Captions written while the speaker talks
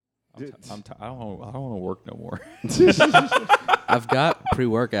I don't want to work no more. I've got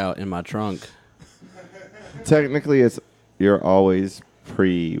pre-workout in my trunk. Technically, you're always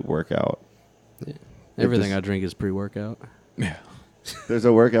pre-workout. Yeah. Everything I drink is pre-workout. Yeah. There's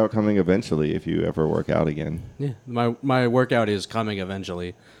a workout coming eventually if you ever work out again. Yeah, my workout is coming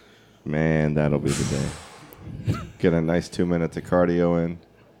eventually. Man, that'll be the day. Get a nice 2 minutes of cardio in.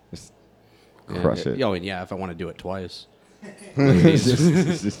 Just crush it. Oh, and yeah, if I want to do it twice.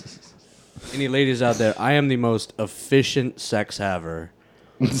 Ladies. Any ladies out there, I am the most efficient sex haver.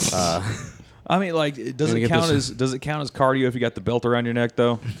 I mean, like, does it count as cardio if you got the belt around your neck,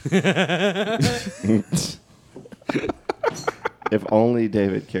 though? If only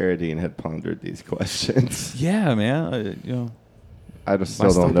David Carradine had pondered these questions. Yeah, man. I just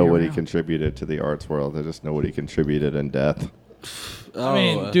still don't know what he contributed to the arts world. I just know what he contributed in death. I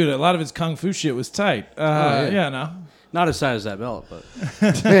mean, dude, a lot of his kung fu shit was tight. Yeah, no. Not as tight as that belt, but.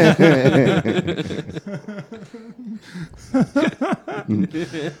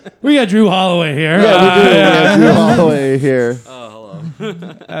 We got Drew Holloway here. Yeah, we do. We got Drew Holloway here. Oh,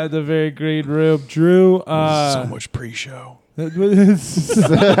 hello. At the very green room. Drew. So much pre-show. It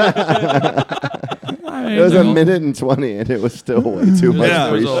was a minute and 20, and it was still way too much. Yeah,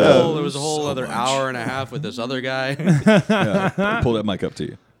 pre-show. there was a whole other hour and a half with this other guy. Pull that mic up to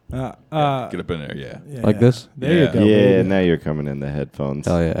you. Get up in there, yeah. Like this? There you go. Yeah, baby. now you're coming in the headphones.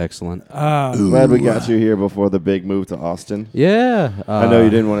 Oh, yeah, excellent. Glad we got you here before the big move to Austin. Yeah. I know you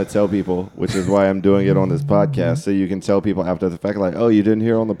didn't want to tell people, which is why I'm doing it on this podcast, so you can tell people after the fact, like, oh, you didn't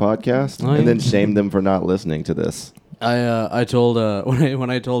hear on the podcast? And then shame them for not listening to this. I told when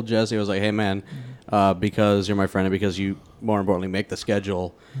I told Jesse, I was like, hey man, because you're my friend and because you more importantly make the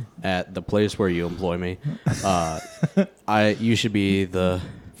schedule at the place where you employ me, you should be the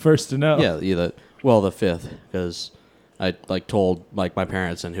first to know. Yeah, the fifth, because I told my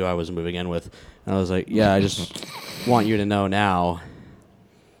parents and who I was moving in with, and I was like, yeah, I just want you to know now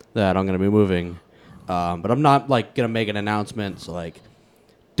that I'm gonna be moving, but I'm not gonna make an announcement. So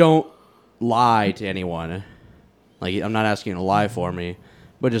don't lie to anyone. I'm not asking you to lie for me,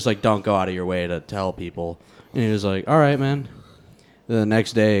 but just don't go out of your way to tell people. And he was like, all right, man. Then the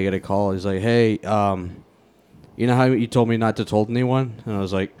next day I get a call. He's like, hey, you know how you told me not to tell anyone? And I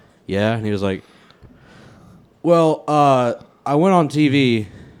was like, yeah. And he was like, well, I went on TV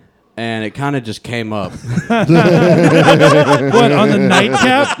and it kind of just came up. What, on the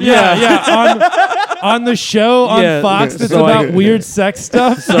nightcap? Yeah. On the show on Fox that's about weird sex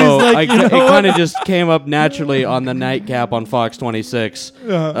stuff. So it kind of just came up naturally on the nightcap on Fox 26.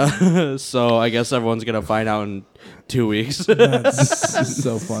 So I guess everyone's going to find out in 2 weeks. That's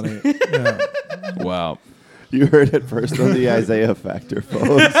so funny. Yeah. Wow. You heard it first on the Isaiah Factor,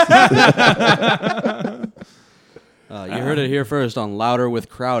 folks. You heard it here first on Louder with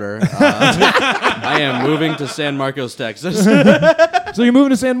Crowder. I am moving to San Marcos, Texas. So you're moving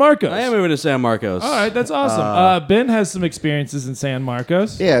to San Marcos? I am moving to San Marcos. All right, that's awesome. Ben has some experiences in San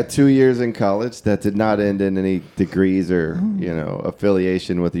Marcos. Yeah, 2 years in college that did not end in any degrees or,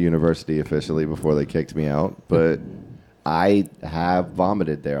 affiliation with the university officially before they kicked me out. But I have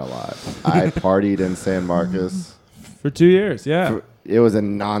vomited there a lot. I partied in San Marcos. For 2 years, yeah. It was a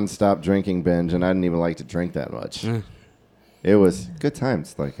nonstop drinking binge, and I didn't even like to drink that much. It was good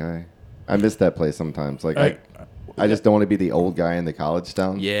times. I miss that place sometimes. I just don't want to be the old guy in the college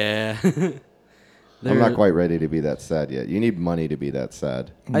town. Yeah. I'm not quite ready to be that sad yet. You need money to be that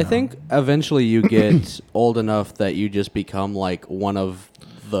sad. No. I think eventually you get old enough that you just become one of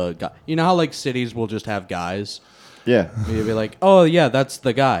the guys. You know how cities will just have guys? Yeah. You'll be like, oh yeah, that's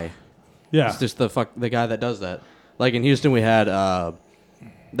the guy. Yeah. It's just the guy that does that. In Houston, we had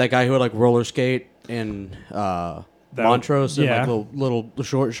that guy who would roller skate in Montrose in little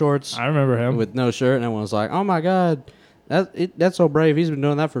short shorts. I remember him with no shirt, and everyone was like, "Oh my god, that's so brave. He's been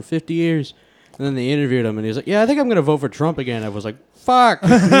doing that for 50 years." And then they interviewed him, and he's like, "Yeah, I think I'm going to vote for Trump again." I was like, "Fuck."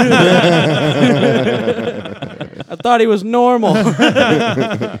 I thought he was normal. I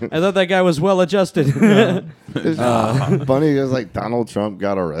thought that guy was well adjusted. It's funny because Donald Trump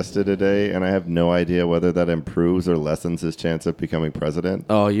got arrested today, and I have no idea whether that improves or lessens his chance of becoming president.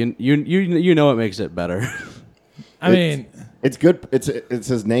 Oh, you know it makes it better. I mean, it's good. It's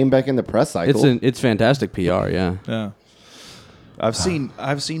his name back in the press cycle. It's fantastic PR. Yeah. Yeah. I've seen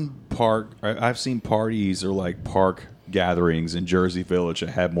parties or park gatherings in Jersey Village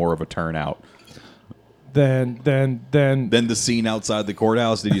that had more of a turnout. Then the scene outside the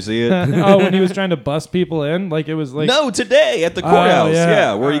courthouse. Did you see it? Oh, when he was trying to bust people in, it was no, today at the courthouse.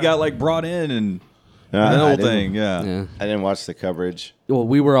 yeah. Where he got brought in and That whole thing, yeah. I didn't watch the coverage. Well,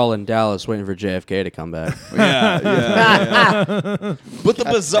 we were all in Dallas waiting for JFK to come back. Yeah. But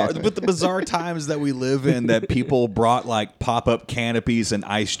the bizarre times that we live in, that people brought like pop-up canopies and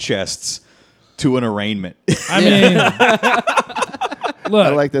ice chests to an arraignment. I mean, look. I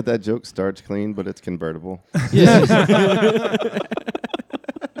like that joke starts clean, but it's convertible.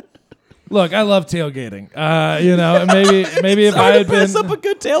 Look, I love tailgating. Maybe if I had been up a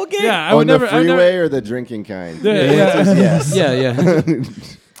good tailgate. Yeah, I On would the never. freeway or the drinking kind? Yes. Yeah.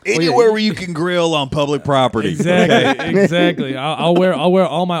 Anywhere where you can grill on public property. Exactly. I'll wear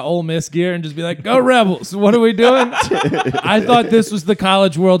all my Ole Miss gear and just be like, "Go Rebels!" What are we doing? I thought this was the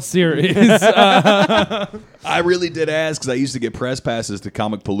College World Series. I really did ask because I used to get press passes to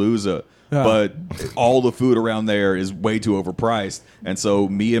Comic Palooza, but all the food around there is way too overpriced. And so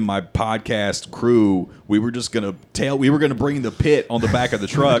me and my podcast crew, we were gonna bring the pit on the back of the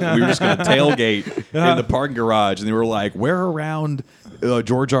truck. And we were just gonna tailgate in the parking garage, and they were like, "Where around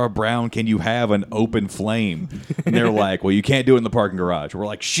George R. Brown can you have an open flame?" And they're like, "Well, you can't do it in the parking garage." We're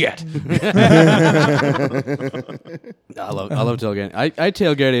like, "Shit." I love tailgating. I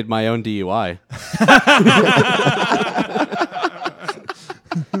tailgated my own DUI.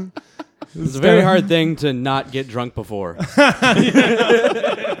 It's a very hard thing to not get drunk before.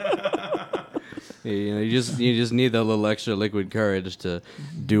 You just need that little extra liquid courage to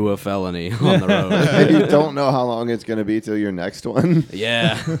do a felony on the road. And you don't know how long it's going to be till your next one.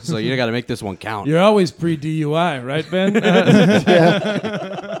 Yeah, so you got to make this one count. You're always pre-DUI, right, Ben?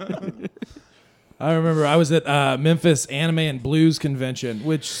 I remember I was at Memphis Anime and Blues Convention,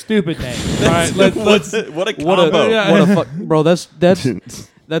 which stupid name. All right, let's what a combo. Bro,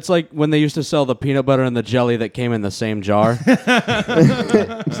 that's like when they used to sell the peanut butter and the jelly that came in the same jar.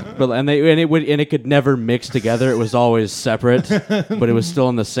 It could never mix together. It was always separate, but it was still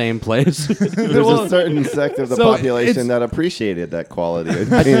in the same place. There's a certain sect of the population that appreciated that quality of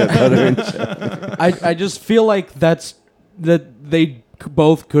peanut butter and jelly. I just feel like that they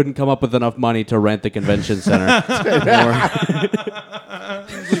both couldn't come up with enough money to rent the convention center.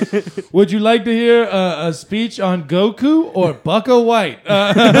 Would you like to hear a speech on Goku or Bucko White?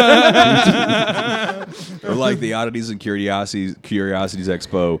 Or like the Oddities and Curiosities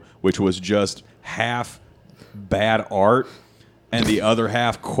Expo, which was just half bad art and the other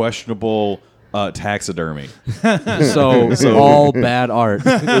half questionable taxidermy. So all bad art.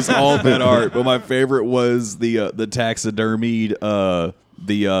 It was all bad art, but my favorite was the taxidermied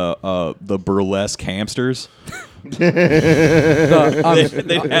the burlesque hamsters. They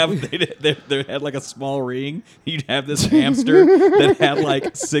had like a small ring. You'd have this hamster that had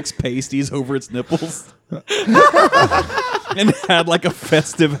like 6 pasties over its nipples and had like a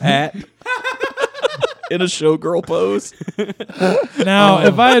festive hat in a showgirl pose. Now,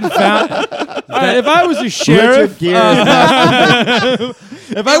 if I had found, if I was a sheriff,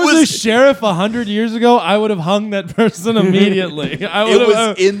 if I was a sheriff 100 years ago, I would have hung that person immediately.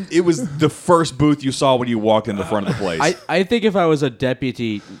 It was the first booth you saw when you walked in the front of the place. I think if I was a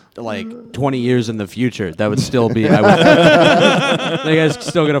deputy, like 20 years in the future, that would still be. The guy's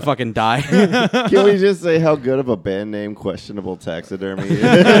still gonna fucking die. Can we just say how good of a band name Questionable Taxidermy is?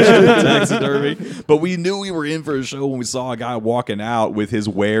 Taxidermy. But we knew we were in for a show when we saw a guy walking out with his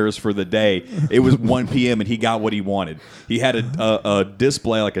wares for the day. It was 1 p.m. and he got what he wanted. He had a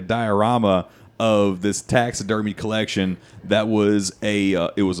display, like a diorama of this taxidermy collection that was a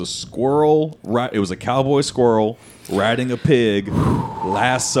squirrel. It was a cowboy squirrel riding a pig,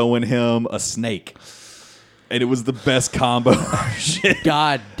 lassoing him a snake. And it was the best combo. Shit.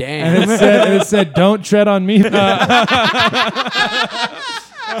 God damn. And it said, "Don't tread on me."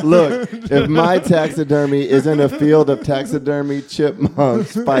 Look, if my taxidermy is in a field of taxidermy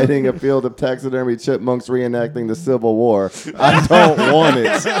chipmunks fighting a field of taxidermy chipmunks reenacting the Civil War, I don't want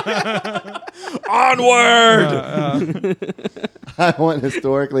it. Onward! I want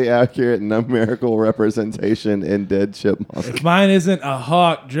historically accurate numerical representation in dead chipmunks. Mine isn't a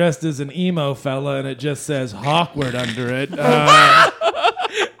hawk dressed as an emo fella, and it just says Hawkward under it.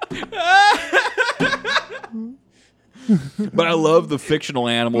 But I love the fictional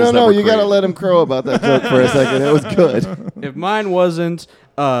animals. No, you got to let him crow about that joke for a second. It was good. If mine wasn't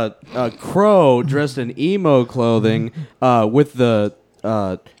a crow dressed in emo clothing with the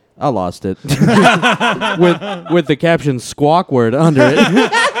I lost it with the caption "Squawkward" under it.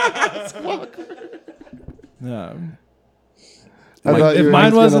 If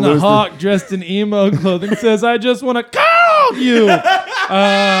mine wasn't a hawk dressed in emo clothing, says I just want to call you.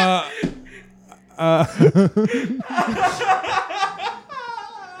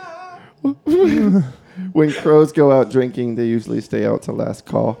 When crows go out drinking, they usually stay out to last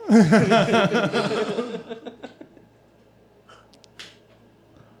call.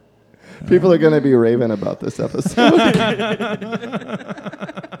 People are going to be raving about this episode.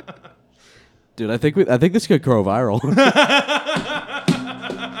 Dude, I think this could go viral.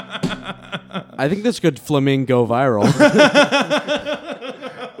 I think this could flamingo viral.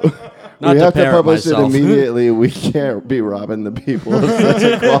 We have to publish it immediately. We can't be robbing the people of such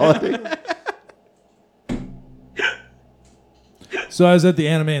equality. So I was at the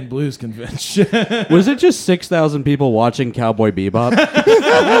Anime and Blues convention. Was it just 6,000 people watching Cowboy Bebop?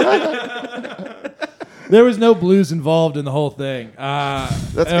 There was no blues involved in the whole thing.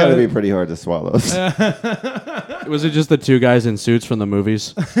 That's got to be pretty hard to swallow. Was it just the two guys in suits from the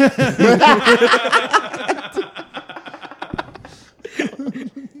movies?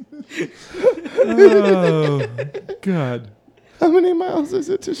 Oh, God. How many miles is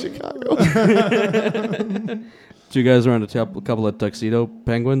it to Chicago? Two guys around a couple of tuxedo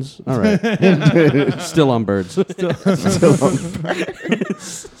penguins. All right. Still on birds. Still on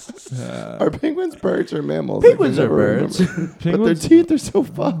birds. Are penguins birds or mammals? Penguins are birds. But their teeth are so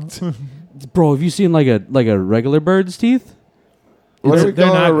fucked. Bro, have you seen like a regular bird's teeth? What are we They're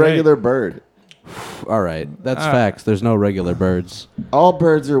calling not a regular bird? All right. That's facts. There's no regular birds. All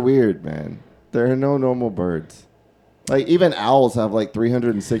birds are weird, man. There are no normal birds. Like, even owls have like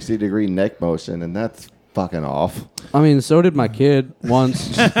 360-degree neck motion, and that's fucking off. I mean, so did my kid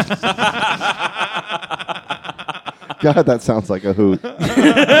once. God, that sounds like a hoot.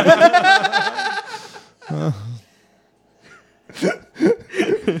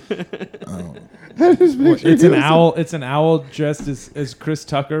 It's an owl. It's an owl dressed as Chris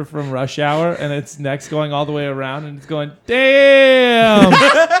Tucker from Rush Hour, and its neck's going all the way around, and it's going damn,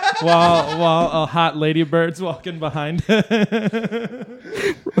 while a hot ladybird's walking behind.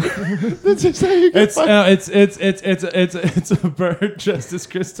 That's just how you get it's a bird dressed as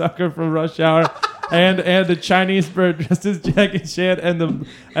Chris Tucker from Rush Hour, and a Chinese bird dressed as Jackie Chan, and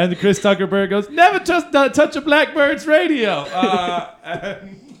the Chris Tucker bird goes, never touch a blackbird's radio.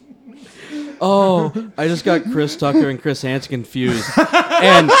 Oh, I just got Chris Tucker and Chris Hansen confused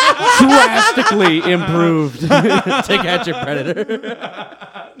and drastically improved to Catch a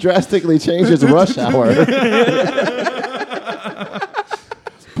Predator. drastically changes Rush Hour.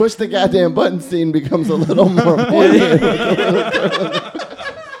 Push the goddamn button scene becomes a little more poignant.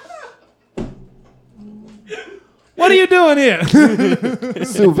 What are you doing here?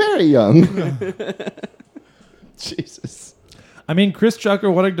 So very young. Jesus. I mean, Chris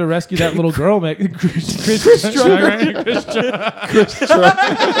Tucker wanting to rescue that little girl. Chris Tucker.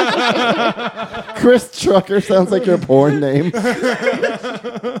 Chris Trucker sounds like your porn name.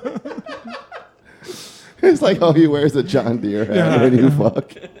 It's like, oh, he wears a John Deere hat when you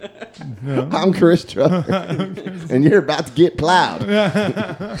fuck. No. I'm Chris Trucker, and you're about to get plowed.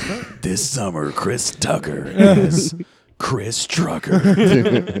 This summer, Chris Tucker is Chris Trucker.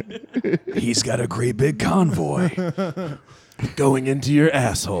 He's got a great big convoy going into your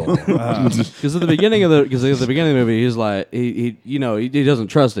asshole. Because at the beginning of the movie, he's like, he doesn't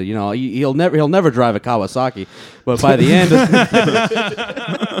trust it. You know, he'll never drive a Kawasaki. But by the end.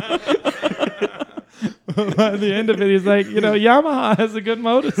 By the end of it, he's like, Yamaha has a good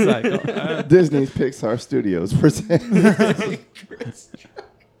motorcycle. Disney's Pixar Studios present.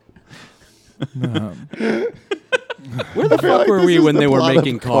 Where the fuck were we when they were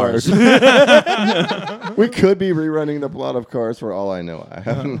making cars? We could be rerunning the plot of Cars for all I know. I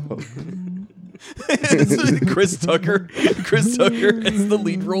don't know. Chris Tucker is the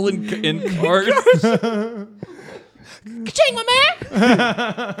lead role in Cars. Ka-ching, my man!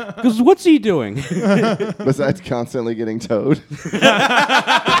 Because what's he doing? Besides constantly getting towed.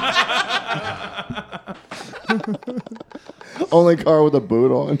 Only car with a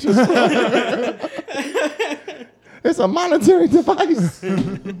boot on. Just it's a monitoring device.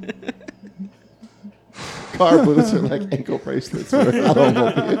 Car boots are like ankle bracelets for an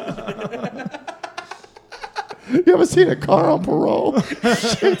automobile. You ever seen a car on parole?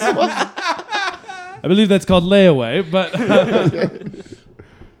 I believe that's called layaway, but... Oh,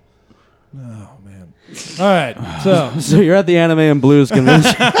 man. All right, So you're at the Anime and Blues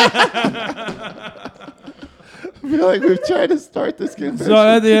convention. I feel like we've tried to start this convention. So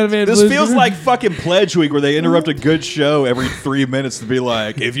at the Anime and This Blues feels like fucking Pledge Week, where they interrupt a good show every 3 minutes to be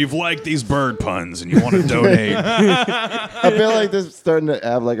like, if you've liked these bird puns and you want to donate. I feel like this is starting to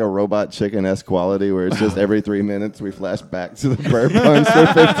have like a Robot Chicken-esque quality, where it's just every 3 minutes we flash back to the bird puns for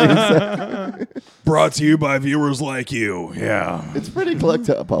 15 seconds. Brought to you by viewers like you. Yeah. It's pretty plugged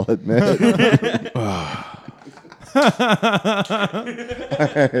up, I'll admit.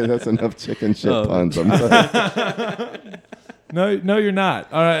 That's enough chicken shit puns. I'm sorry. No, you're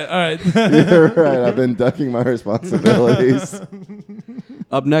not. All right. You're right. I've been ducking my responsibilities.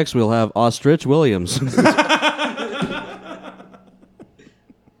 Up next, we'll have Ostrich Williams.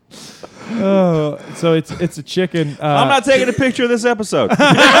 Oh, so it's a chicken. I'm not taking a picture of this episode.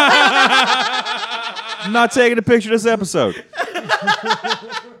 I'm not taking a picture of this episode.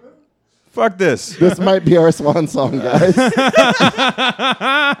 Fuck this. This might be our swan song, guys. You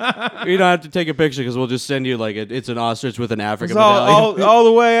don't have to take a picture because we'll just send you it's an ostrich with an African It's medallion. all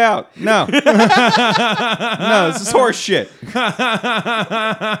the way out. No. No, this is horse shit.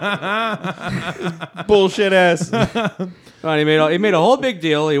 Bullshit ass. Well, he made a whole big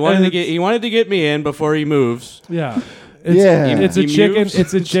deal. He wanted to get me in before he moves. Yeah. It's a He chicken. moves?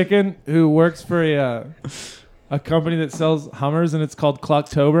 It's a chicken who works for a company that sells Hummers, and it's called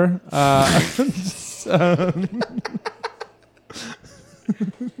Clocktober.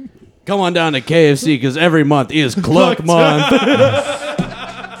 Come on down to KFC because every month is Cluck Month.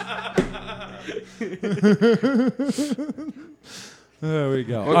 There we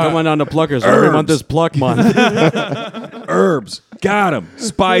go. Come on down to Pluckers. Every month is Pluck Month. Herbs. Got him.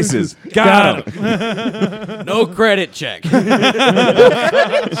 Spices. Got him. No credit check. If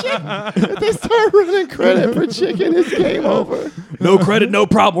they start running credit for chicken, it's game over. No credit, no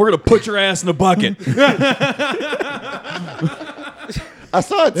problem. We're going to put your ass in a bucket. I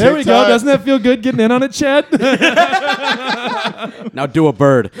saw a TikTok. There we go. Doesn't that feel good getting in on it, Chad? Now do a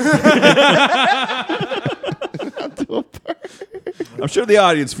bird. I'm sure the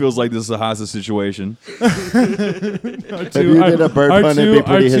audience feels like this is a hostage situation. If you did a bird pun, it'd be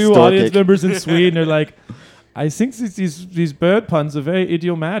pretty Our two historic. audience members in Sweden are like, I think these bird puns are very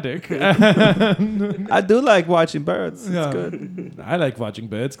idiomatic. I do like watching birds. Yeah. It's good. I like watching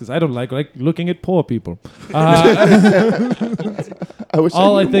birds because I don't like looking at poor people. I wish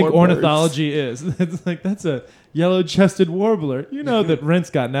All I knew think more birds. ornithology is. It's like, that's a yellow-chested warbler. You know that rent's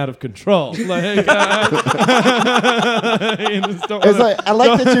gotten out of control. Like, you just don't It's wanna- like I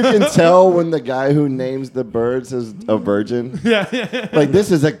like that you can tell when the guy who names the birds is a virgin. yeah. Like, this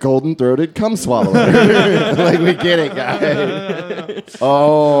is a golden-throated cum swallower. Like, we get it, guy.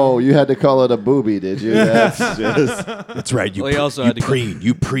 Oh, you had to call it a booby, did you? That's just... That's right. You, Well, he also had to preen.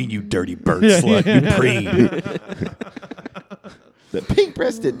 You preen, you dirty bird Yeah, slut. yeah. You preen. The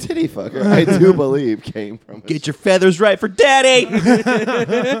pink-breasted titty fucker, I do believe, came from... Get your feathers right for daddy.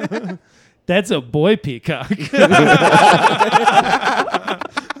 That's a boy peacock.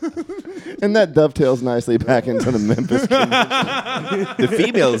 And that dovetails nicely back into the Memphis community. The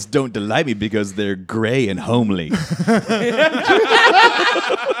females don't delight me because they're gray and homely.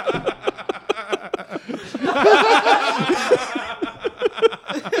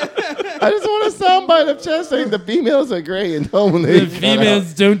 I just want a soundbite of Chess saying the females are gray and homely. The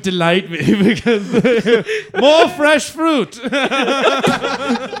females don't delight me because they're more fresh fruit.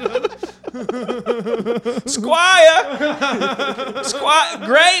 Squire.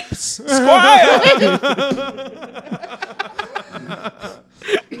 Grapes. Squire.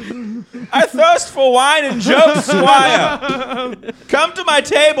 I thirst for wine and jokes, Squire. Come to my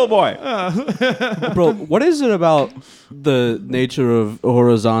table, boy. Bro, what is it about the nature of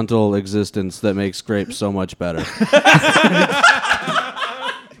horizontal existence that makes grapes so much better?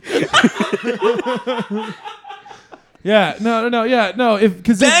 Yeah, no.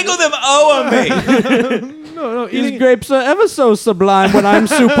 Because Dangle them on me. no, These eating grapes are ever so sublime when I'm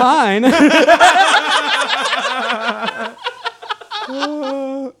supine.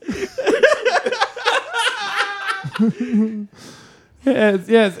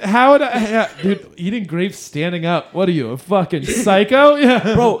 Yes. How would I? Yeah, dude, eating grapes standing up. What are you, a fucking psycho?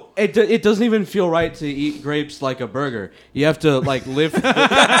 Yeah, Bro, it doesn't even feel right to eat grapes like a burger. You have to lift.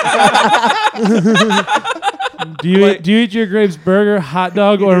 Do you eat your grapes burger, hot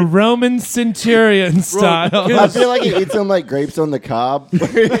dog, or Roman centurion style? I feel like he eats them like grapes on the cob.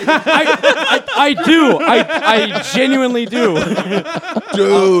 I do. I genuinely do.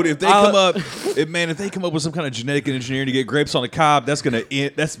 Dude, if they come up, if they come up with some kind of genetic engineering to get grapes on the cob, that's gonna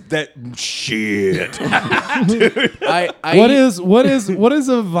end. That's that shit. Dude. What is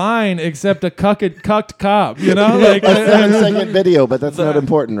a vine except a cucked cob? You know, like A 7-second video, but that's not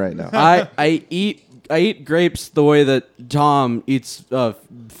important right now. I eat grapes the way that Tom eats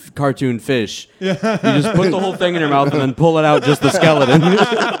cartoon fish. Yeah. You just put the whole thing in your mouth and then pull it out just the skeleton.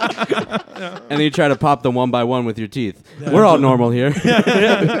 And then you try to pop them one by one with your teeth. We're all normal here. We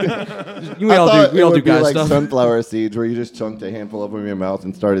all thought it do would be guy like stuff. sunflower seeds, where you just chunked a handful of them in your mouth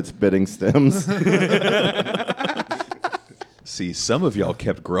and started spitting stems. See, some of y'all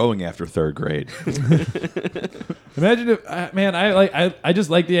kept growing after 3rd grade. Imagine if, man, I just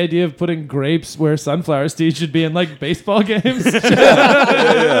like the idea of putting grapes where sunflower seeds should be in like baseball games. Just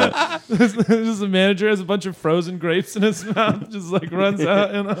a manager has a bunch of frozen grapes in his mouth, just like runs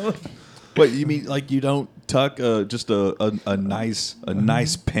out. What you mean? Like you don't tuck just a nice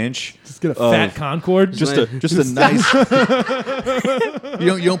pinch? Just get a fat Concord. Just a nice.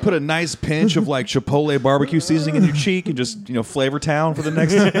 you don't put a nice pinch of like Chipotle barbecue seasoning in your cheek and just flavor town for the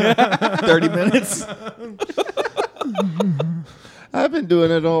next 30 minutes. I've been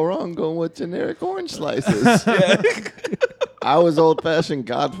doing it all wrong, going with generic orange slices. I was old-fashioned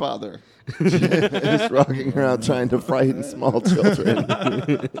Godfather. Just rocking around trying to frighten small children.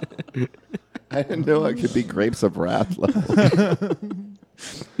 I didn't know I could be grapes of wrath level.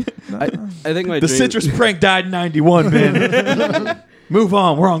 I think my The dream, citrus prank died in '91, man. Move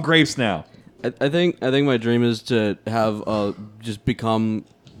on. We're on grapes now. I think my dream is to have just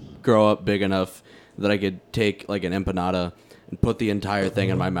grow up big enough that I could take like an empanada and put the entire thing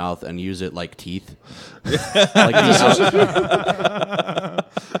in my mouth and use it like teeth.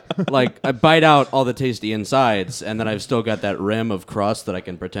 Like I bite out all the tasty insides, and then I've still got that rim of crust that I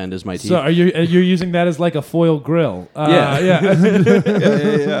can pretend is my teeth. So you're using that as like a foil grill? Yeah.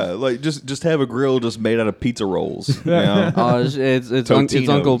 Yeah. Like just have a grill just made out of pizza rolls. Oh, it's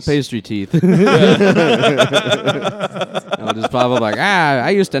Uncle Pastry Teeth. I'll just pop up like, I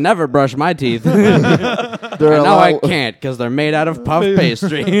used to never brush my teeth. Now I can't because they're made out of puff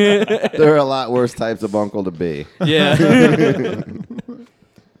pastry. There are a lot worse types of uncle to be. Yeah.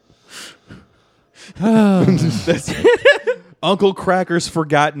 Uncle Cracker's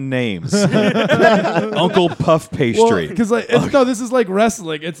forgotten names. Uncle Puff Pastry. Because this is like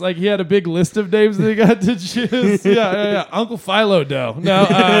wrestling. It's like he had a big list of names that he got to choose. Yeah. Uncle Philo Dough. No,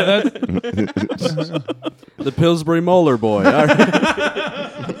 that's The Pillsbury Molar Boy.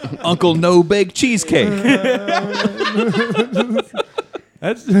 Uncle No Bake Cheesecake.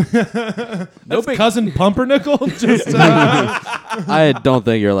 That's cousin Pumpernickel. Just I don't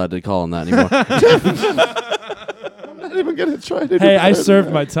think you're allowed to call him that anymore. I'm not even gonna try to. Hey, I served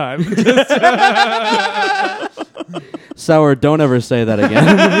my time. Sour, don't ever say that again.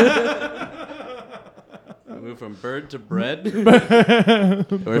 Move from bird to bread.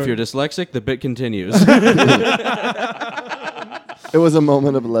 Or if you're dyslexic, the bit continues. It was a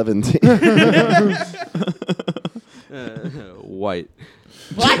moment of levity. White.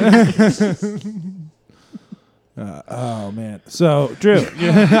 Oh man! So Drew,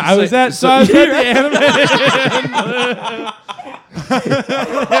 I was at the anime.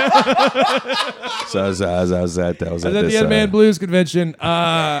 I was at the Anime and Blues convention.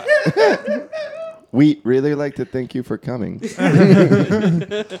 We really like to thank you for coming.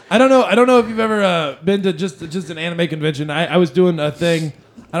 I don't know if you've ever been to just an anime convention. I was doing a thing.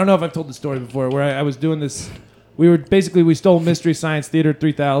 I don't know if I've told the story before, where I was doing this. We stole Mystery Science Theater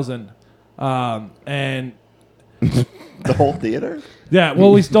 3000, and The whole theater? yeah,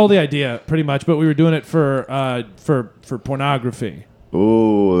 well, we stole the idea pretty much, but we were doing it for pornography.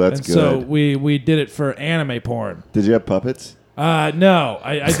 Ooh, that's And good. so we did it for anime porn. Did you have puppets? No,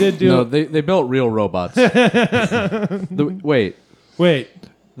 I did do. No, they built real robots. Wait. Wait.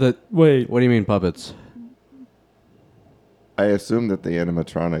 What do you mean puppets? I assumed that the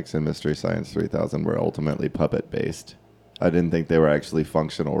animatronics in Mystery Science 3000 were ultimately puppet-based. I didn't think they were actually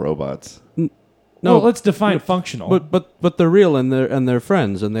functional robots. No, No, let's define functional. but they're real and they're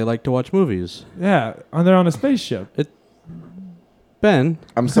friends and they like to watch movies. Yeah, and they're on a spaceship. Ben,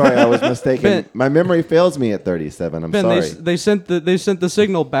 I'm sorry, I was mistaken. Ben- My memory fails me at 37. I'm Ben, sorry. they sent the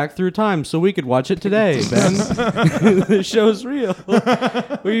signal back through time so we could watch it today. Ben, the show's real.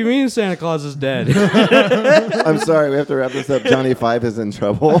 What do you mean Santa Claus is dead? I'm sorry, we have to wrap this up. Johnny Five is in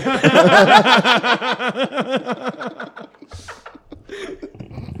trouble.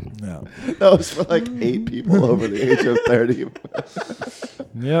 No. That was for like 8 people over the age of 30.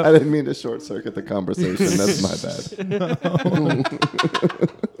 Yep. I didn't mean to short circuit the conversation. That's my bad.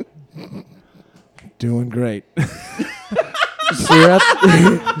 Doing great. So you're at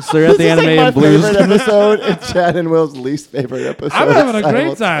the Anime my and Blues. favorite episode and Chad and Will's least favorite episode. I'm having a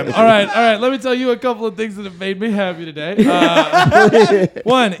great time. All right. Let me tell you a couple of things that have made me happy today.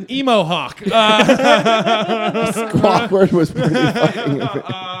 One, emo hawk. Squawkward was pretty fucking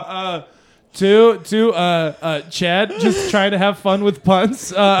Two, Chad just trying to have fun with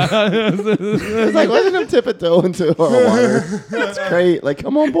puns. It's like, letting him tip a toe into our water. That's great. Like,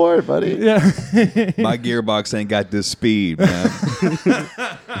 come on board, buddy. Yeah. My gearbox ain't got this speed, man.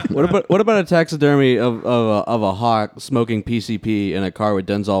 What about a taxidermy of a hawk smoking PCP in a car with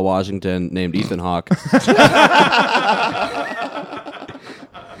Denzel Washington named Ethan Hawke?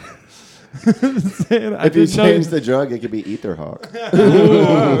 If you change the drug, it could be Etherhawk.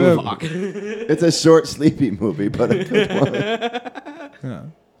 Fuck. It's a short, sleepy movie, but a good one. Yeah.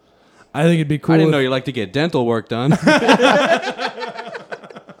 I think it'd be cool. I didn't know you like to get dental work done.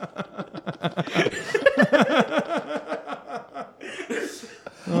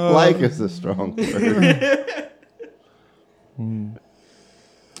 Like is a strong word.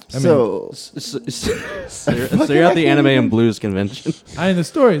 So you're at the Anime and Blues convention. I mean, the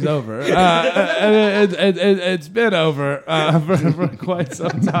story's over. It's been over for quite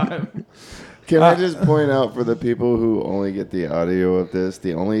some time. can I just point out for the people who only get the audio of this,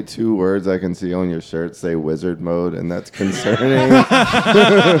 the only 2 words I can see on your shirt say wizard mode, and that's concerning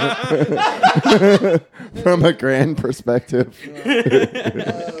from a grand perspective.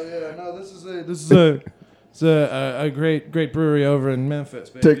 It's a great brewery over in Memphis,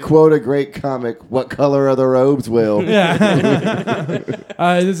 baby. To quote a great comic, what color are the robes, Will? Yeah.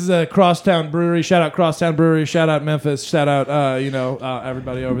 This is a Crosstown Brewery. Shout out Crosstown Brewery. Shout out Memphis. Shout out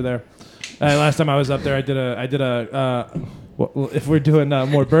everybody over there. Last time I was up there, I did a well, if we're doing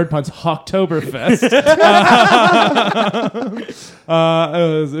more bird puns, Hawktoberfest. It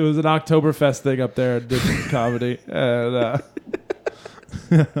was an Oktoberfest thing up there. Did some comedy, and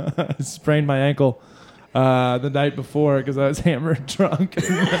I sprained my ankle the night before because I was hammered drunk,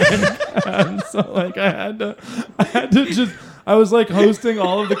 and so like I had to just. I was like hosting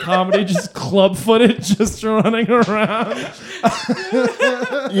all of the comedy, just club footed, just running around.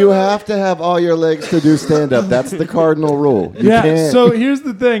 You have to have all your legs to do stand-up. That's the cardinal rule. You can't. So here's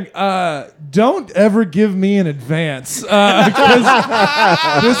the thing. Don't ever give me an advance. Because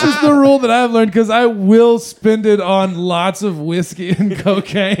this is the rule that I've learned because I will spend it on lots of whiskey and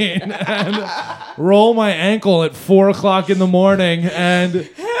cocaine and roll my ankle at 4 o'clock in the morning and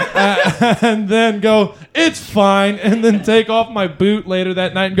then go, it's fine, and then take off my boot later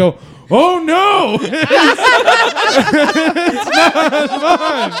that night and go, oh no, it's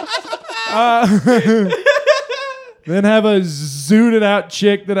not fine. Then have a zooted out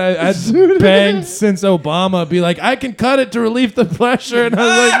chick that I banged since Obama be like, I can cut it to relieve the pressure, and I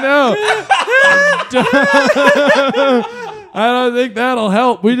was like, no. I don't think that'll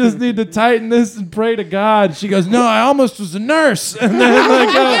help. We just need to tighten this and pray to God. She goes, no, I almost was a nurse. And then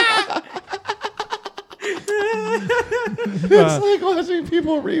like, It's like watching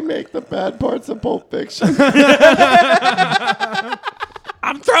people remake the bad parts of Pulp Fiction.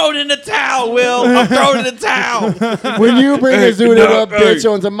 I'm throwing in the towel, Will. I'm throwing in the towel. When you bring a zooted up bitch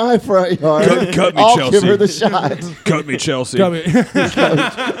onto my front yard, Cut me, I'll Chelsea. give her the shot. Cut me, Chelsea.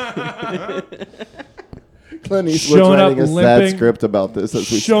 Clint Eastwood's Showing up writing a sad limping. script about this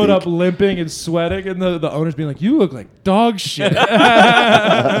as we showed speak. up limping and sweating, and the owner's being like, you look like dog shit.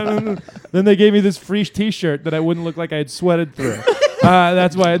 Then they gave me this free t-shirt that I wouldn't look like I had sweated through.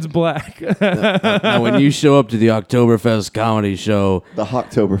 That's why it's black. Now, when you show up to the Oktoberfest comedy show, The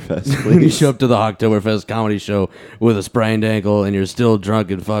Hawktoberfest, when you please. show up to the Oktoberfest comedy show with a sprained ankle and you're still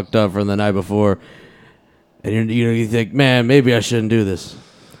drunk and fucked up from the night before, and you think, man, maybe I shouldn't do this.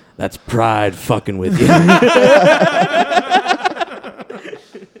 That's pride fucking with you.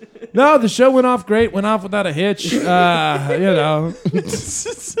 No, the show went off great. Went off without a hitch. Shout So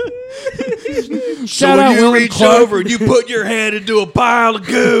out when you Will and reach Clark. over and you put your head into a pile of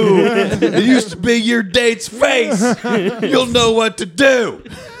goo, it used to be your date's face. You'll know what to do.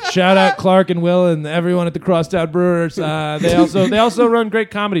 Shout out Clark and Will and everyone at the Crosstown Brewers. They also run great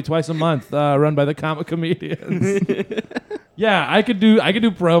comedy twice a month, run by the comic comedians. Yeah, I could do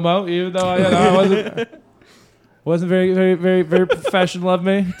promo, even though I wasn't very professional of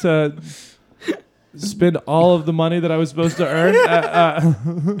me to spend all of the money that I was supposed to earn.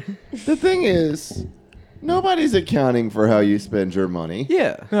 The thing is, nobody's accounting for how you spend your money.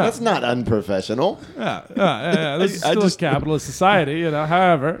 Yeah. That's not unprofessional. Yeah. This is still a capitalist society,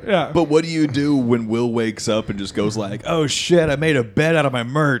 however, yeah. But what do you do when Will wakes up and just goes like, oh shit, I made a bet out of my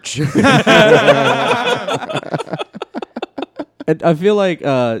merch? I feel like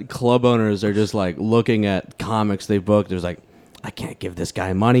club owners are just like looking at comics they booked. There's like, I can't give this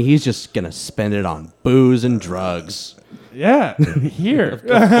guy money. He's just going to spend it on booze and drugs. Yeah, here. Of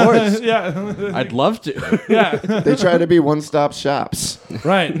course. Yeah. I'd love to. Yeah. They try to be one-stop shops.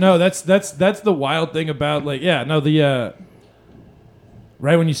 Right. No, that's the wild thing about right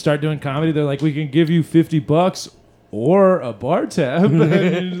when you start doing comedy, they're like, we can give you $50 or a bar tab. And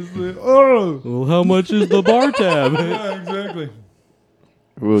you're just like, oh. Well, how much is the bar tab? Yeah, exactly.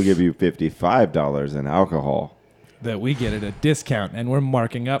 We'll give you $55 in alcohol. That we get at a discount, and we're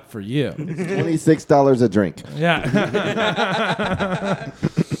marking up for you. $26 a drink. Yeah.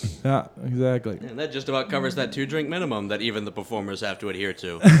 Yeah, exactly. And that just about covers that 2-drink minimum that even the performers have to adhere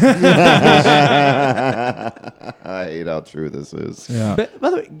to. I hate how true this is. Yeah. But, by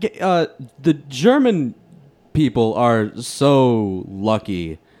the way, the German people are so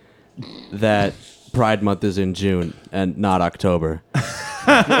lucky that Pride Month is in June and not October.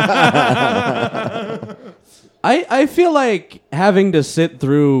 I feel like having to sit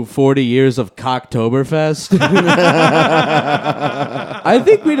through 40 years of Cocktoberfest. I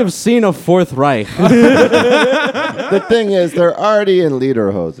think we'd have seen a Fourth Reich. The thing is, they're already in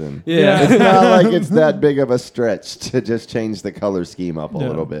Lederhosen. Yeah. It's not like it's that big of a stretch to just change the color scheme up a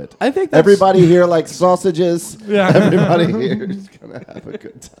little bit. I think that's, Everybody here likes sausages. Yeah. Everybody here is going to have a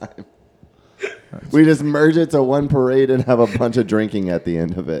good time. We just merge it to one parade and have a bunch of drinking at the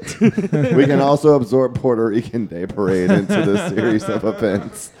end of it. We can also absorb Puerto Rican Day Parade into this series of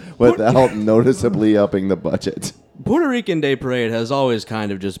events without noticeably upping the budget. Puerto Rican Day Parade has always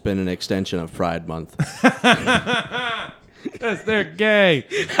kind of just been an extension of Pride Month. Because they're gay.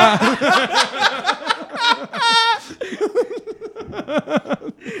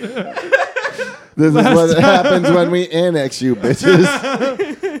 This is what happens when we annex you, bitches.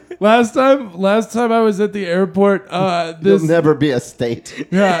 Last time I was at the airport, You'll this never be a state.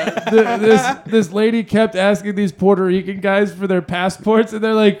 this lady kept asking these Puerto Rican guys for their passports, and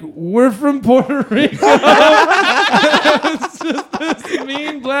they're like, "We're from Puerto Rico." It's just this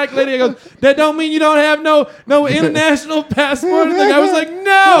mean black lady. I goes, "That don't mean you don't have no international passport." And the guy was like,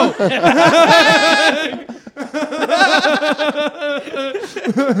 "No."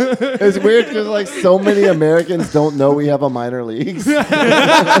 It's weird because like so many Americans don't know we have a minor leagues. Yeah,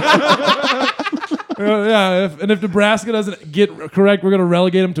 if Nebraska doesn't get correct, we're gonna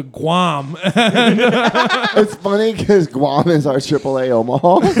relegate them to Guam. It's funny because Guam is our AAA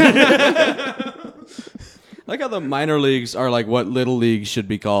Omaha. I like how the minor leagues are like what little leagues should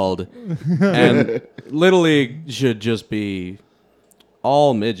be called, and little league should just be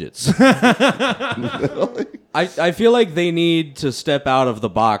all midgets. I feel like they need to step out of the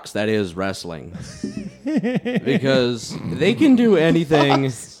box that is wrestling, because they can do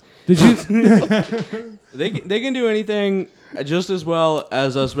anything. Did you? They can do anything just as well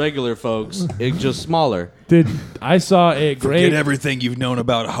as us regular folks. It's just smaller. I saw a great. Forget everything you've known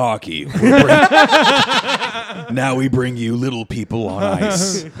about hockey. Now we bring you little people on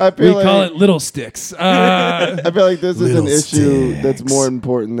ice. We call it little sticks. I feel like this is an Little issue sticks. that's more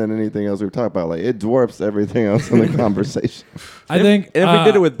important than anything else we've talked about. Like it dwarfs everything else in the conversation. I think If we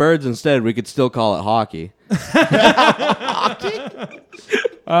did it with birds instead, we could still call it hockey.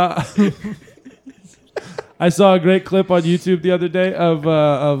 I saw a great clip on YouTube the other day of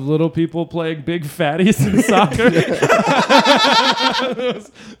little people playing big fatties in soccer. It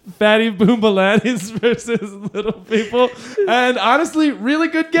was fatty boombalatties versus little people, and honestly, really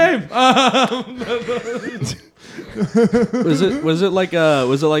good game. Was it like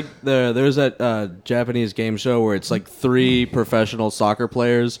there's that Japanese game show where it's like 3 professional soccer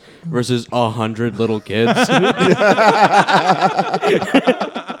players versus 100 little kids?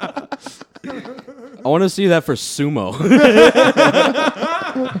 I want to see that for sumo.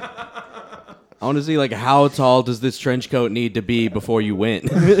 I want to see like how tall does this trench coat need to be before you win?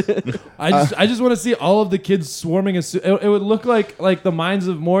 I just want to see all of the kids swarming. It would look like the Mines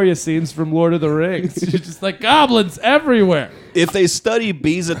of Moria scenes from Lord of the Rings. It's just like goblins everywhere. If they study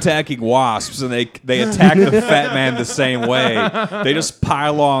bees attacking wasps and they attack the fat man the same way, they just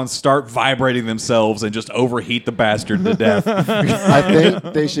pile on, start vibrating themselves, and just overheat the bastard to death. I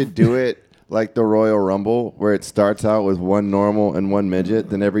think they should do it like the Royal Rumble, where it starts out with one normal and one midget.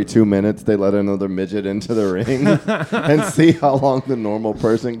 Then every 2 minutes, they let another midget into the ring and see how long the normal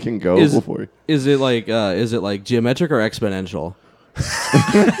person can go before. Is it like geometric or exponential?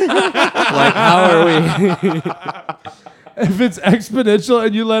 Like how are we? If it's exponential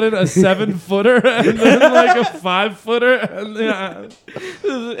and you let in a 7-footer and then like a 5-footer, and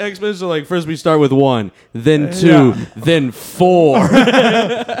Exponential, like first we start with 1, then 2, then 4.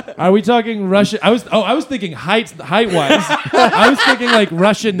 Are we talking Russian? I was thinking height wise. I was thinking like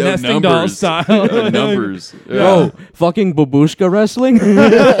Russian No nesting doll numbers. style. Numbers. Oh, fucking babushka wrestling?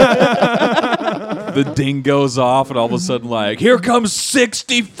 The ding goes off, and all of a sudden, like, here comes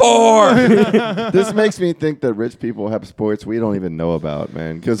 64. This makes me think that rich people have sports we don't even know about,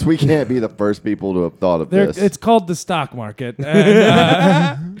 man, because we can't be the first people to have thought of this. It's called the stock market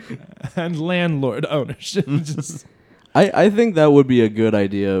and landlord ownership. Just, I think that would be a good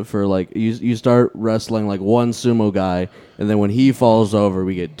idea for like you start wrestling like one sumo guy, and then when he falls over,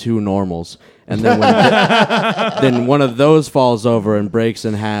 we get 2 normals, And then then one of those falls over and breaks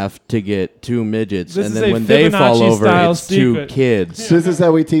in half to get 2 midgets. This and is then a when they fall Fibonacci over, style it's 2 secret. kids. This is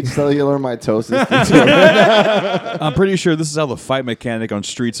how we teach cellular mitosis to children. I'm pretty sure this is how the fight mechanic on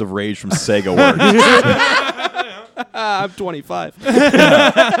Streets of Rage from Sega works. I'm 25.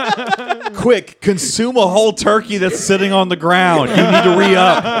 Quick, consume a whole turkey that's sitting on the ground. You need to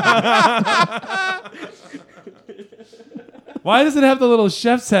re-up. Why does it have the little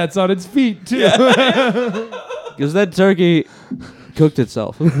chef's hats on its feet too? Because that turkey cooked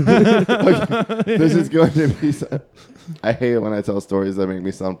itself. This is going to be. I hate it when I tell stories that make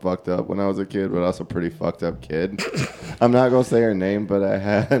me sound fucked up. When I was a kid, but also a pretty fucked up kid. I'm not going to say her name, but I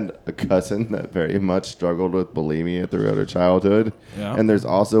had a cousin that very much struggled with bulimia throughout her childhood. Yeah. And there's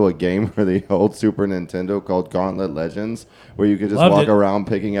also a game for the old Super Nintendo called Gauntlet Legends, where you could just Loved walk it. around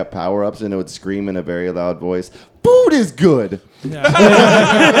picking up power-ups, and it would scream in a very loud voice, "Food is good!"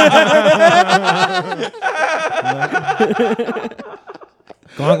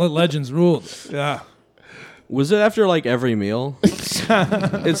 Gauntlet Legends ruled. Yeah. Was it after like every meal?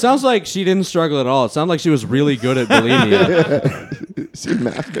 It sounds like she didn't struggle at all. It sounded like she was really good at bulimia. She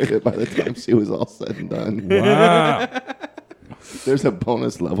mastered it by the time she was all said and done. Wow. There's a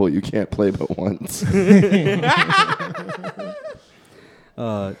bonus level you can't play but once.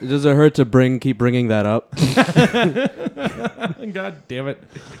 Does it hurt to keep bringing that up? God damn it.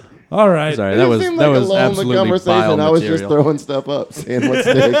 All right. Sorry, It that was seemed that like was a lull in the absolutely conversation. vile I was material. just throwing stuff up, seeing what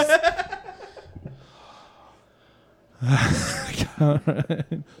sticks.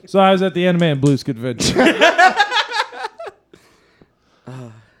 So I was at the Anime and Blues convention.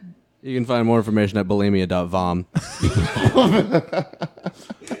 You can find more information at bulimia.vom.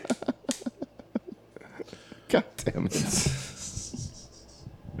 God damn it.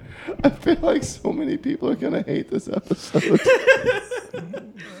 I feel like so many people are going to hate this episode.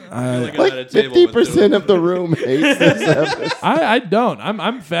 Like 50% of the room hates this episode. I don't.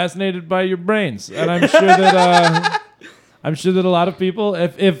 I'm fascinated by your brains, and I'm sure that a lot of people,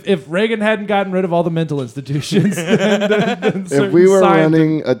 if Reagan hadn't gotten rid of all the mental institutions, then If we were certain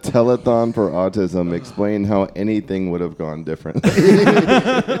running a telethon for autism, explain how anything would have gone differently.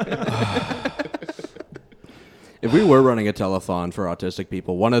 If we were running a telethon for autistic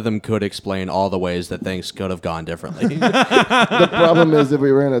people, one of them could explain all the ways that things could have gone differently. The problem is, if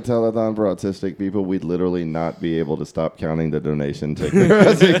we ran a telethon for autistic people, we'd literally not be able to stop counting the donation ticket.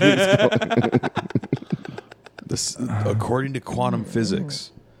 As it keeps going. According to quantum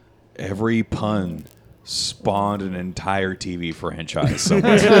physics, every pun spawned an entire TV franchise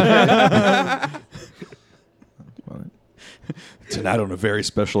somewhere. Tonight on a very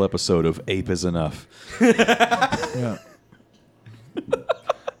special episode of Ape is Enough. Yeah.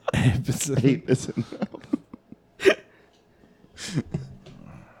 Hate this enough.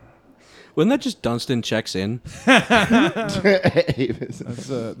 Wasn't that just Dunstan checks in? Hate this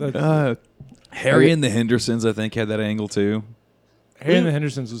enough. Harry and the Hendersons, I think, had that angle too. Harry and the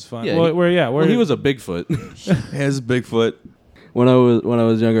Hendersons was fun. Yeah, Where he was a Bigfoot. Has Bigfoot. When I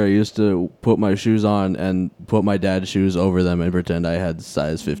was younger, I used to put my shoes on and put my dad's shoes over them and pretend I had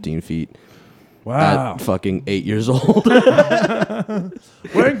size 15 feet. Wow. At fucking 8 years old. Wearing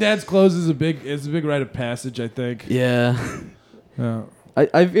dad's clothes is a big rite of passage, I think. Yeah. Yeah.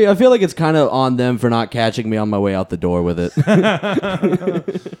 I feel like it's kind of on them for not catching me on my way out the door with it.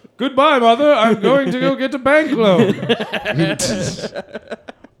 Goodbye, mother. I'm going to go get a bank loan.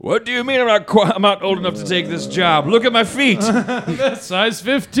 What do you mean I'm not old enough to take this job? Look at my feet. That's size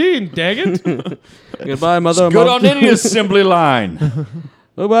 15, dang it. Goodbye, mother. Good on any assembly line.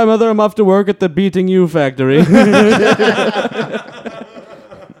 Goodbye, mother. I'm off to work at the Beating You factory.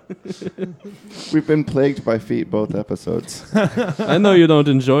 We've been plagued by feet both episodes. I know you don't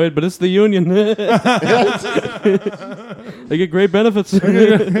enjoy it, but it's the union. They get great benefits. And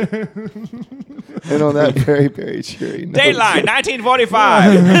on that very, very cheery note. Dateline,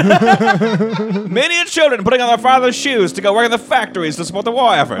 1945. Many children putting on their father's shoes to go work in the factories to support the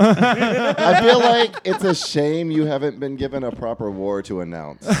war effort. I feel like it's a shame you haven't been given a proper war to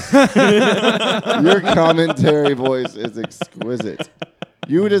announce. Your commentary voice is exquisite.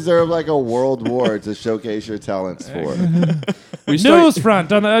 You deserve like a world war to showcase your talents for. News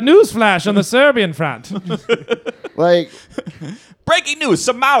flash on the Serbian front. Like, Breaking news,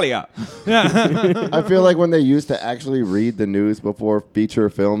 Somalia. I feel like when they used to actually read the news before feature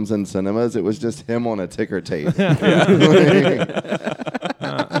films in cinemas, it was just him on a ticker tape. The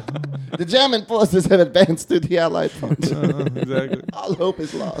German forces have advanced through the Allied front. Exactly. All hope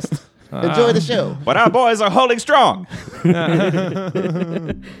is lost. Enjoy the show. But our boys are holding strong.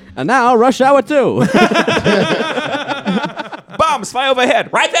 And now, Rush Hour 2. Bomb bombs fly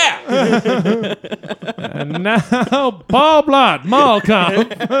overhead. Right there. And now, Paul Blart, Mall Cop.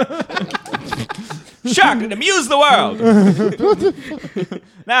 Shocked and amuse the world.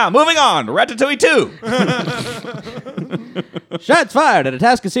 Now, moving on. Ratatouille 2. Shots fired at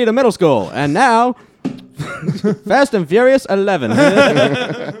Atascocita Middle School. And now, Fast and Furious 11.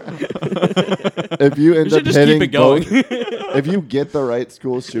 If you end up should just hitting keep it going. if you get the right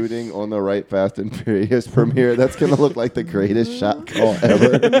school shooting on the right Fast and Furious premiere, that's going to look like the greatest shot call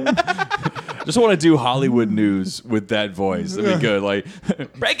ever. Just want to do Hollywood news with that voice. That'd be good. Like,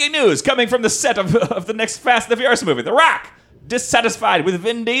 breaking news coming from the set of the next Fast and the Furious movie. The Rock, dissatisfied with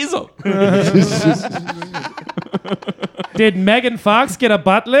Vin Diesel. Did Megan Fox get a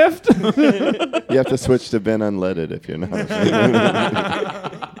butt lift? You have to switch to Ben Unleaded if you're not.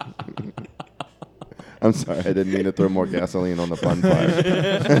 I'm sorry, I didn't mean to throw more gasoline on the fun fire.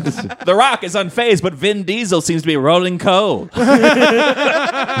 The Rock is unfazed, but Vin Diesel seems to be rolling coal.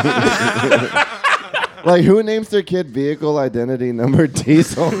 Like, who names their kid vehicle identity number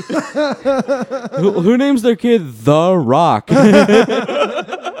Diesel? who names their kid The Rock?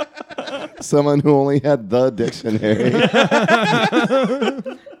 Someone who only had the dictionary. I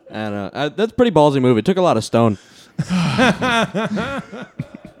don't know. That's a pretty ballsy move. It took a lot of stone.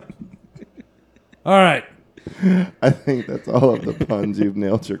 All right, I think that's all of the puns. You've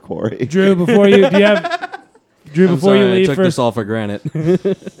nailed your quarry. Drew. Before you leave I'm sorry, you leave I took first. this all for granted.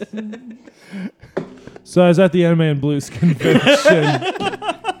 So I was at the Anime and Blues convention.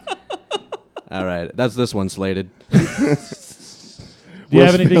 All right, that's this one slated. Do you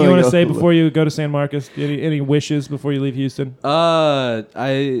have anything you want to say feeling before you go to San Marcos? Any wishes before you leave Houston? 8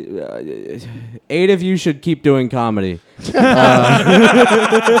 of you should keep doing comedy.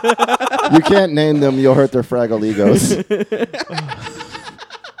 You can't name them. You'll hurt their fragile egos. Did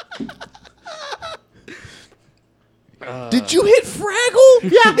you hit Fraggle?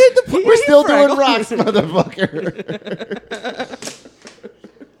 Yeah, we're still doing rocks, motherfucker.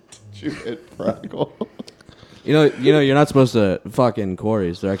 Did you hit Fraggle? You know, you're not supposed to fuck in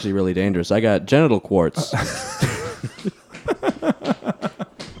quarries. They're actually really dangerous. I got genital quartz.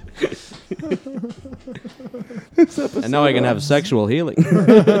 And now I can have sexual healing.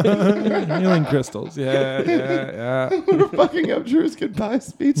 Healing crystals. Yeah. We're fucking up Drew's goodbye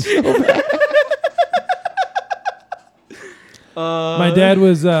speech so bad. My dad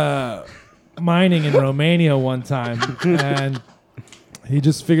was mining in Romania one time, and he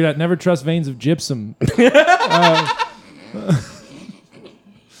just figured out never trust veins of gypsum.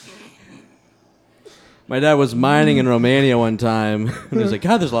 My dad was mining in Romania one time, and he was like,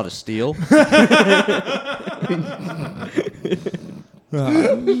 God, there's a lot of steel.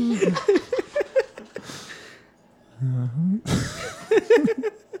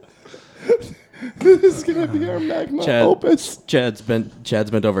 This is gonna be our magma opus. Chad's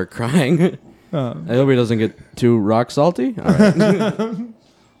bent over crying. I hope he doesn't get too rock salty. All right.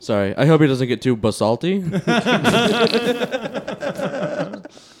 Sorry. I hope he doesn't get too basalty.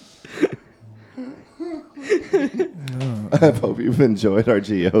 I hope you've enjoyed our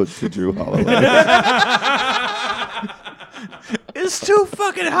geodes to Drew Holloway. It's too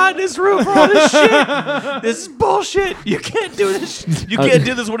fucking hot in this room for all this shit. This is bullshit. You can't do this. You can't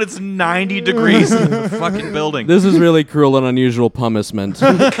do this when it's 90 degrees in the fucking building. This is really cruel and unusual punishment.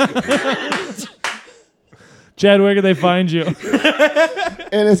 Chad, where can they find you?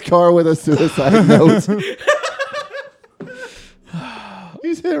 In his car with a suicide note.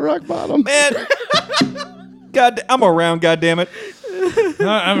 He's hit rock bottom. Man. God, I'm around, goddammit.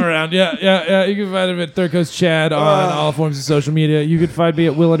 I'm around. Yeah. You can find him at Third Coast Chad on all forms of social media. You can find me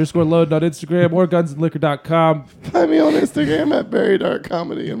at Will_Load on Instagram or gunsandliquor.com. Find me on Instagram at Very Dark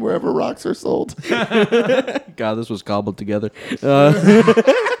Comedy and wherever rocks are sold. God, this was cobbled together.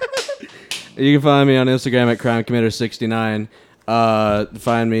 You can find me on Instagram at CrimeCommitter69.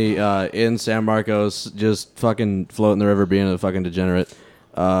 Find me in San Marcos, just fucking floating the river, being a fucking degenerate.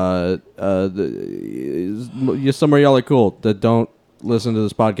 Somewhere y'all are cool that don't listen to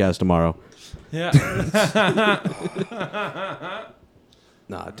this podcast tomorrow. Yeah.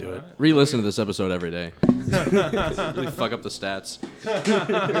 Nah, do it. Re-listen to this episode every day. Really fuck up the stats.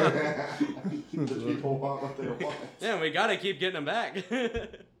 People want what they want. Yeah, we gotta keep getting them back.